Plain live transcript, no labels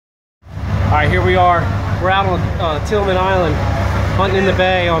All right, here we are. We're out on Tillman Island, hunting in the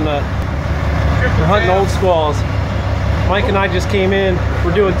bay on the. We're hunting old squalls. Mike and I just came in.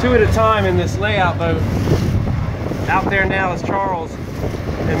 We're doing 2 at a time in this layout boat. Out there now is Charles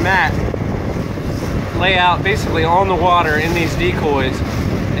and Matt. Layout basically on the water in these decoys,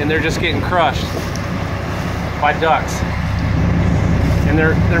 and they're just getting crushed by ducks. And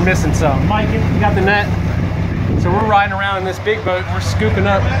they're missing some. Mike, you got the net. So we're riding around in this big boat. And we're scooping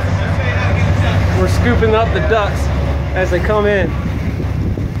up the ducks as they come in.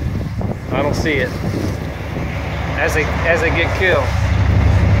 I don't see it. As they get killed.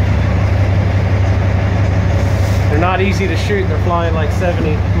 They're not easy to shoot. They're flying like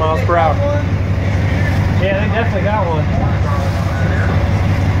 70 miles per hour. Yeah, they definitely got one.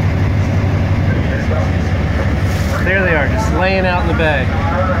 There they are, just laying out in the bay.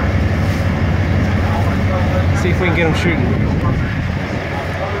 See if we can get them shooting.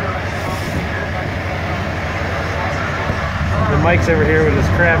 The Mike's over here with his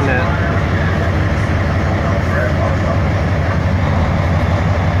crab net.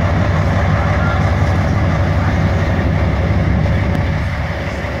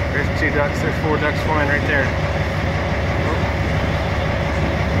 There's 2 ducks, there's 4 ducks flying right there.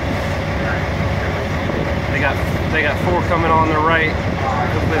 They got 4 coming on the right.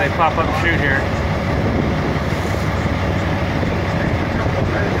 Hopefully they pop up and shoot here.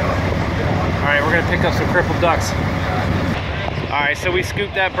 Alright, we're gonna pick up some crippled ducks. Alright, so we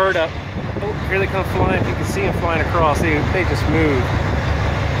scooped that bird up. Oh, here they come flying. You can see them flying across. They just moved.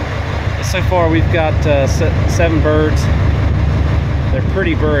 So far we've got 7 birds. They're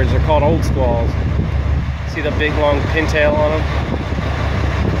pretty birds. They're called old squalls. See the big long pintail on them?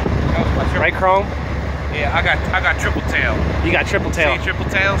 Right, Chrome? Yeah, I got triple tail. You got triple tail. See triple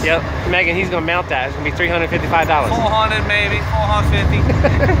tails? Yep. Megan, he's gonna mount that. It's gonna be $355. 400 maybe, 450.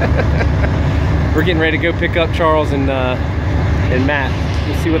 We're getting ready to go pick up Charles and Matt.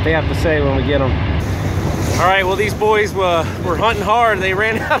 We'll see what they have to say when we get them. All right, well these boys were hunting hard. They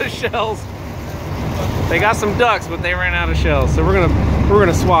ran out of shells. They got some ducks, but they ran out of shells. So we're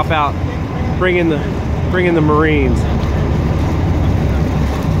gonna swap out, bring in the Marines.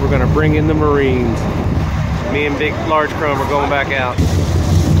 We're gonna bring in the Marines. Me and Big Large Chrome are going back out.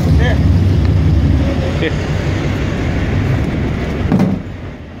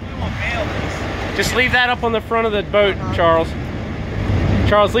 Just leave that up on the front of the boat, Charles.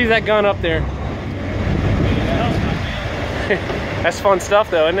 Charles, leave that gun up there. That's fun stuff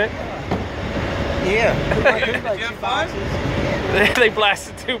though, isn't it? Yeah. They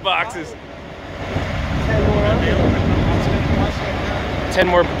blasted 2 boxes. 10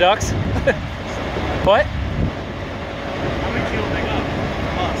 more ducks? What? How many kilos they got?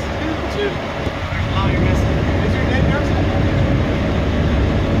 Us. 2. Oh, you're missing. Is your dead ducks?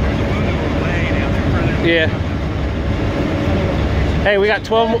 There's a wounded one way down there further. Yeah. Hey, we got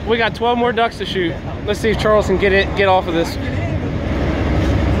 12 more ducks to shoot. Let's see if Charles can get off of this.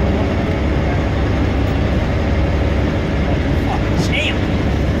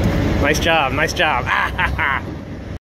 Nice job, nice job.